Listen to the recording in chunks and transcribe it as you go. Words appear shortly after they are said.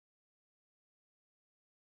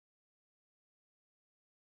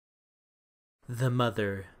The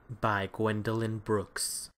Mother by Gwendolyn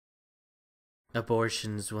Brooks.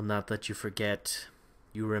 Abortions will not let you forget.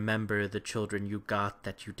 You remember the children you got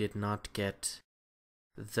that you did not get.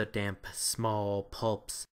 The damp, small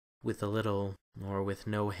pulps with a little or with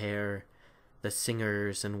no hair. The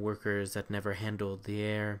singers and workers that never handled the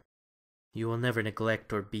air. You will never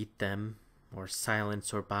neglect or beat them, or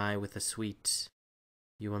silence or buy with a sweet.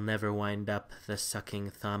 You will never wind up the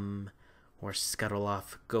sucking thumb, or scuttle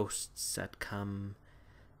off ghosts that come.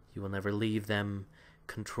 You will never leave them,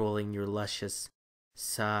 controlling your luscious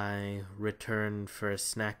sigh, return for a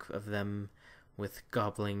snack of them with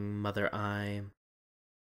gobbling mother eye.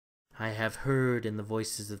 I have heard in the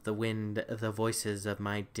voices of the wind the voices of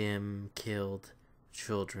my dim, killed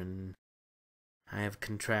children. I have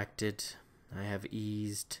contracted, I have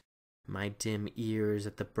eased my dim ears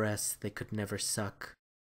at the breasts they could never suck.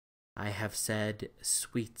 I have said,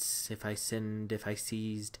 sweets, if I sinned, if I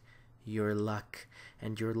seized your luck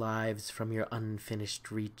and your lives from your unfinished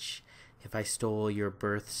reach, if I stole your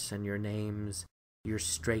births and your names, your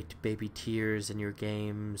straight baby tears and your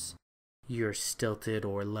games, your stilted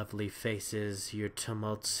or lovely faces, your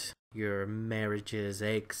tumults, your marriages,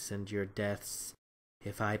 aches, and your deaths,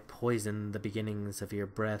 if I poisoned the beginnings of your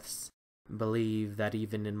breaths, believe that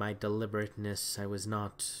even in my deliberateness I was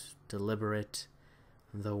not deliberate.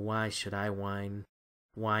 Though why should I whine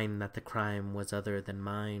that the crime was other than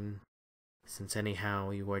mine, since anyhow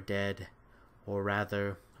you are dead, or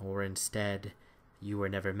rather, or instead, you were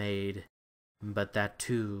never made, but that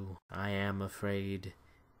too, I am afraid,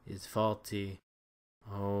 is faulty.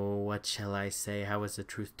 Oh, what shall I say, how is the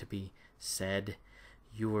truth to be said?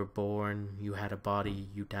 You were born, you had a body,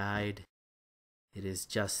 you died. It is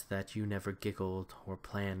just that you never giggled, or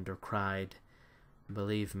planned, or cried.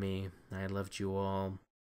 Believe me, I loved you all.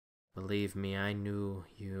 Believe me, I knew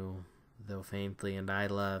you, though faintly, and I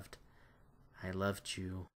loved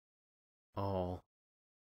you all.